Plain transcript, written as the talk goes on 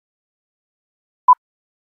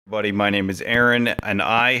Buddy, my name is Aaron, and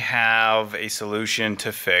I have a solution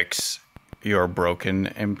to fix your broken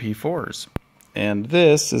MP4s. And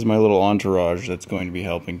this is my little entourage that's going to be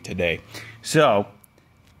helping today. So,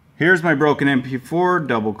 here's my broken MP4,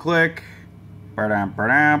 double click,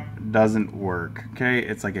 doesn't work, okay?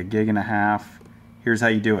 It's like 1.5 gigs. Here's how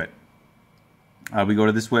you do it. We go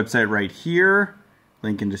to this website right here,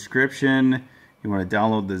 link in description. You want to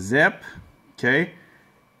download the zip, okay?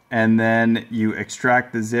 And then you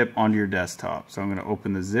extract the zip onto your desktop. So I'm going to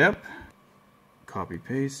open the zip, copy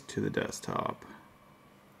paste to the desktop.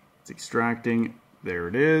 It's extracting, there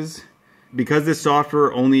it is. Because this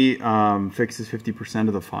software only fixes 50%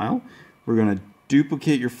 of the file, we're going to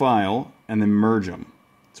duplicate your file and then merge them.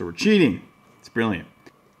 So we're cheating. It's brilliant.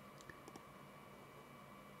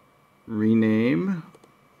 Rename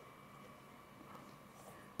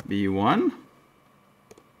V1.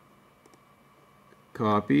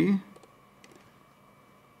 Copy,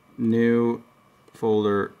 new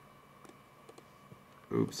folder,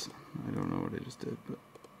 oops, I don't know what I just did, but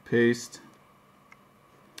paste,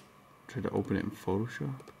 try to open it in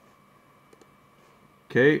Photoshop.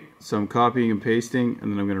 Okay, so I'm copying and pasting,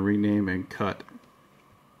 and then I'm going to rename and cut.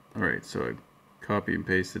 Alright, so I copy and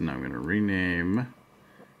pasted, and I'm going to rename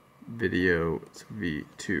video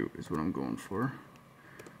V2 is what I'm going for.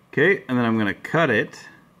 Okay, and then I'm going to cut it,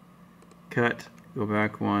 go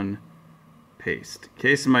back one, paste.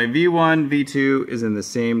 Okay, so my V1, V2 is in the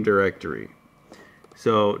same directory.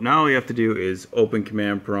 So now all you have to do is open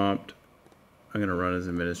command prompt. I'm going to run as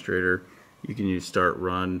administrator. You can use start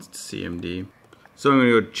run, CMD. So I'm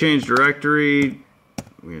going to go change directory.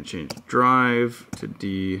 I'm going to change drive to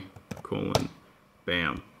D:,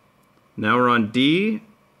 bam. Now we're on D.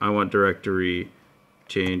 I want directory,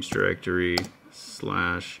 change directory,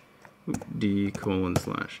 /D:/S.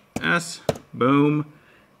 Boom.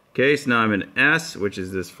 Okay, so now I'm in S, which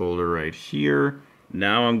is this folder right here.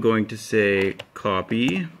 Now I'm going to say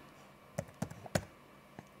copy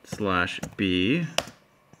 /B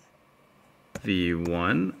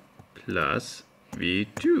V1 plus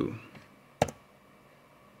V2.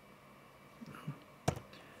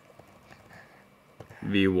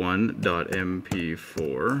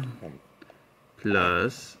 V1.mp4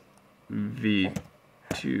 plus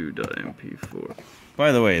V2.mp4.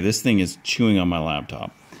 By the way, this thing is chewing on my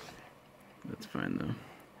laptop. That's fine though.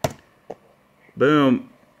 Boom.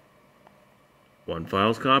 One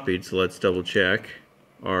file's copied, so let's double check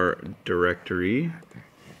our directory.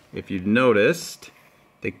 If you've noticed,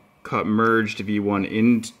 they merged V1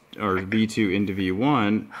 in, or V2 into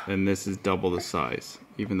V1, and this is double the size,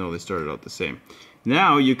 even though they started out the same.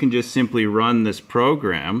 Now you can just simply run this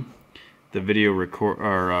program, the video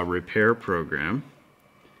repair program.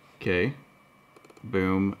 Okay.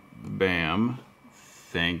 Boom, bam,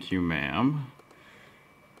 thank you ma'am.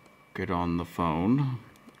 Get on the phone.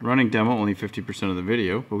 Running demo, only 50% of the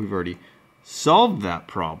video, but we've already solved that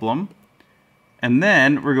problem. And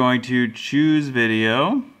then we're going to choose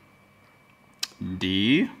video,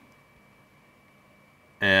 D,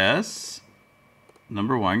 S,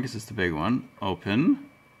 number 1, because it's the big one, open.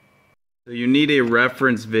 So you need a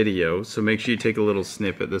reference video, so make sure you take a little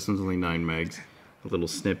snippet. This one's only 9 megs. A little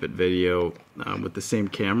snippet video with the same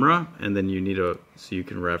camera, and then you need so you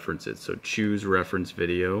can reference it. So choose reference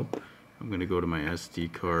video. I'm going to go to my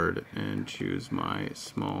SD card and choose my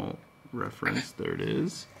small reference. There it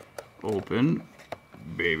is. Open.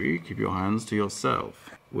 Baby, keep your hands to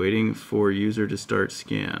yourself. Waiting for user to start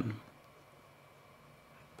scan.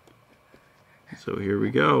 So here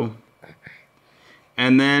we go.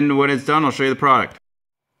 And then when it's done, I'll show you the product.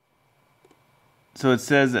 So it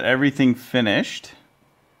says that everything finished,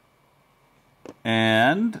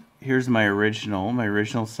 and here's my original. My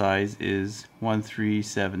original size is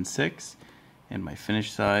 1376, and my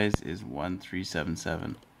finished size is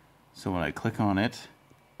 1377. So when I click on it,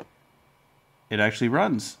 it actually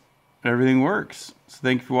runs. Everything works. So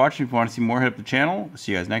thank you for watching. If you want to see more, hit up the channel.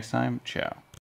 See you guys next time. Ciao.